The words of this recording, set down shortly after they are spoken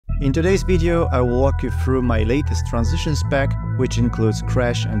In today's video, I will walk you through my latest transitions pack, which includes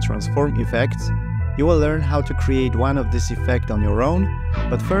crash and transform effects. You will learn how to create one of these effects on your own,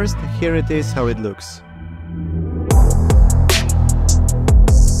 but first, here it is how it looks.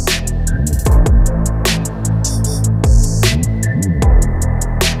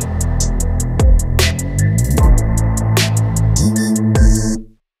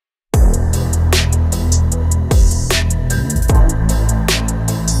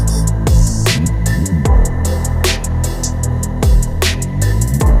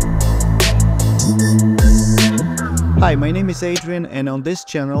 Hi, my name is Adrian, and on this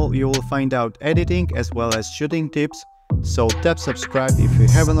channel you will find out editing as well as shooting tips, so tap subscribe if you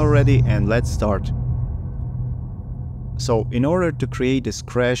haven't already, and let's start. So in order to create this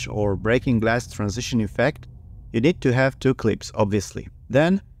crash or breaking glass transition effect, you need to have two clips, obviously.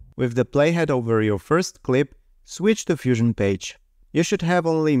 Then, with the playhead over your first clip, switch to Fusion page. You should have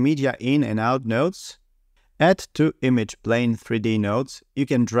only media in and out nodes. Add two image plane 3D nodes. You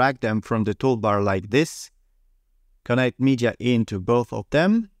can drag them from the toolbar like this. Connect media into both of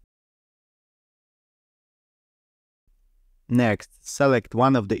them. Next, select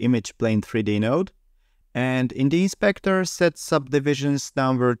one of the image plane 3D node, and in the inspector set subdivisions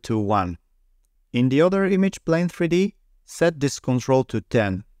number to 1. In the other image plane 3D, set this control to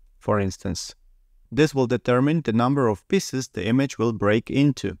 10, for instance. This will determine the number of pieces the image will break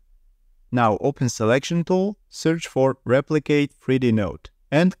into. Now open Selection tool, search for Replicate 3D node,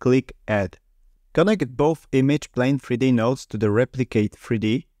 and click Add. Connect both image plane 3D nodes to the Replicate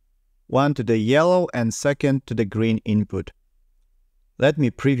 3D, one to the yellow and second to the green input. Let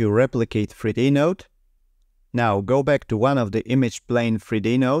me preview Replicate 3D node. Now go back to one of the image plane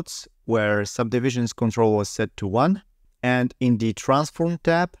 3D nodes where subdivisions control was set to 1, and in the Transform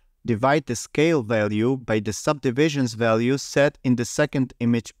tab, divide the scale value by the subdivisions value set in the second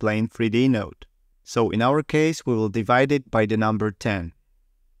image plane 3D node. So in our case, we will divide it by the number 10.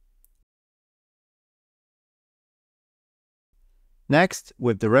 Next,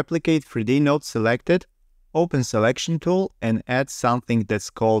 with the Replicate 3D node selected, open Selection tool and add something that's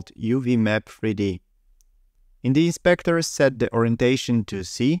called UV Map 3D. In the inspector, set the orientation to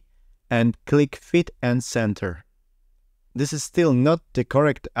Z and click Fit and Center. This is still not the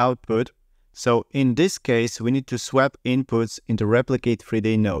correct output, so in this case we need to swap inputs in the Replicate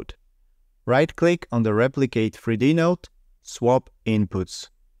 3D node. Right-click on the Replicate 3D node, swap inputs.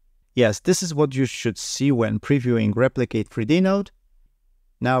 Yes, this is what you should see when previewing Replicate 3D node.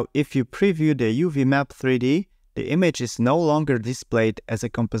 Now, if you preview the UV Map 3D, the image is no longer displayed as a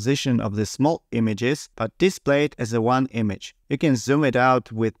composition of the small images, but displayed as a one image. You can zoom it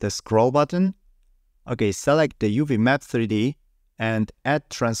out with the scroll button. Okay, select the UV Map 3D and add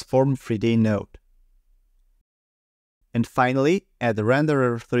Transform 3D node. And finally, add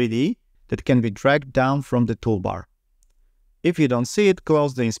Renderer 3D that can be dragged down from the toolbar. If you don't see it,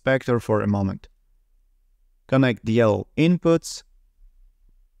 close the inspector for a moment. Connect the yellow inputs,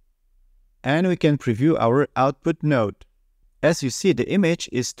 and we can preview our output node. As you see, the image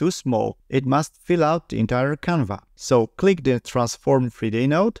is too small. It must fill out the entire canvas. So click the Transform 3D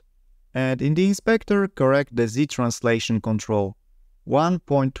node, and in the inspector, correct the Z translation control.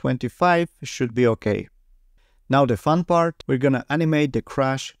 1.25 should be okay. Now the fun part, we're gonna animate the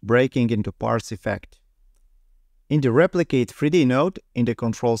crash breaking into parts effect. In the Replicate 3D node, in the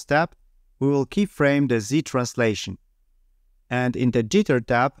Controls tab, we will keyframe the Z translation. And in the Jitter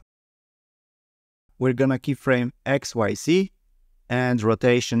tab, we're gonna keyframe XYZ and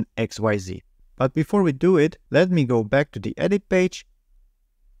rotation XYZ. But before we do it, let me go back to the Edit page,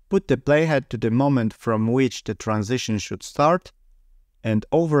 put the playhead to the moment from which the transition should start, and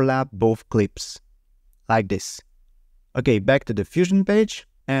overlap both clips, like this. Okay, back to the Fusion page,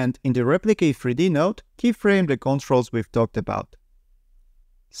 and in the Replicate 3D node, keyframe the controls we've talked about.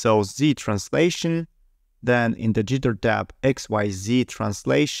 So Z translation, then in the Jitter tab, XYZ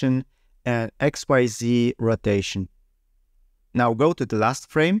translation, and XYZ rotation. Now go to the last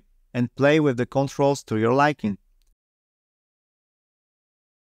frame and play with the controls to your liking.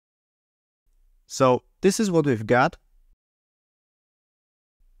 So this is what we've got.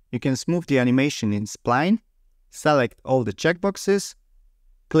 You can smooth the animation in Spline, select all the checkboxes,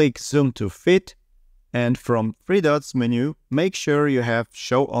 click Zoom to Fit, and from 3 dots menu, make sure you have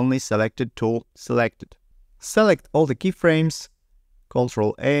Show Only Selected tool selected. Select all the keyframes,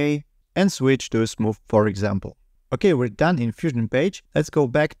 Ctrl A, and switch to Smooth, for example. Okay, we're done in Fusion page. Let's go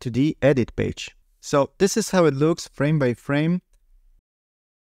back to the Edit page. So this is how it looks frame by frame.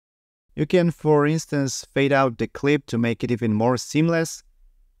 You can, for instance, fade out the clip to make it even more seamless,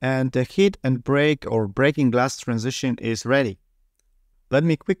 and the hit and break or breaking glass transition is ready. Let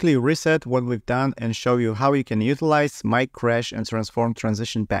me quickly reset what we've done and show you how you can utilize my Crash and Transform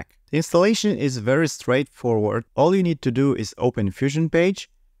transition pack. The installation is very straightforward. All you need to do is open Fusion page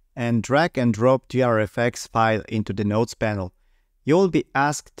and drag and drop TRFX file into the Notes panel. You will be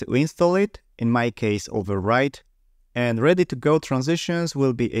asked to install it, in my case overwrite, and ready-to-go transitions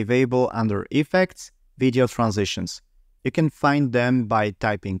will be available under Effects, Video Transitions. You can find them by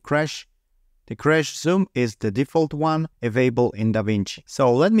typing Crash. The Crash Zoom is the default one available in Davinci.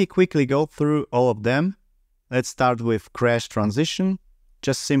 So let me quickly go through all of them. Let's start with Crash Transition.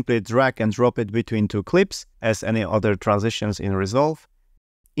 Just simply drag and drop it between two clips as any other transitions in Resolve.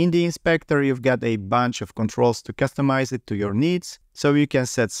 In the inspector, you've got a bunch of controls to customize it to your needs. So you can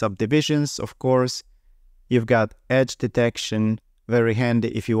set subdivisions, of course. You've got edge detection, very handy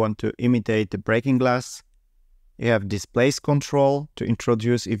if you want to imitate the breaking glass. You have displace control to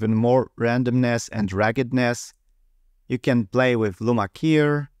introduce even more randomness and raggedness. You can play with Luma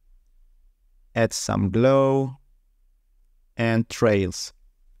Keyer, add some glow, and trails.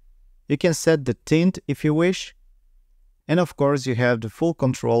 You can set the tint if you wish. And of course, you have the full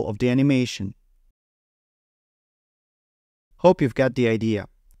control of the animation. Hope you've got the idea.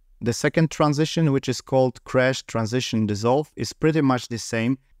 The second transition, which is called Crash Transition Dissolve, is pretty much the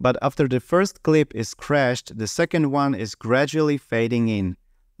same, but after the first clip is crashed, the second one is gradually fading in.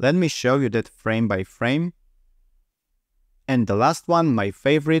 Let me show you that frame by frame. And the last one, my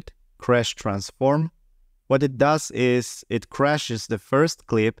favorite, Crash Transform. What it does is it crashes the first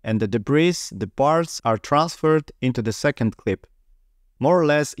clip and the debris, the parts, are transferred into the second clip. More or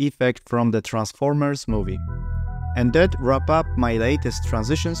less effect from the Transformers movie. And that wrap up my latest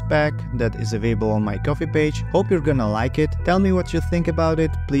transitions pack that is available on my Ko-fi page. Hope you're gonna like it. Tell me what you think about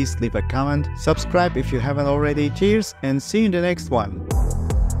it. Please leave a comment. Subscribe if you haven't already. Cheers and see you in the next one.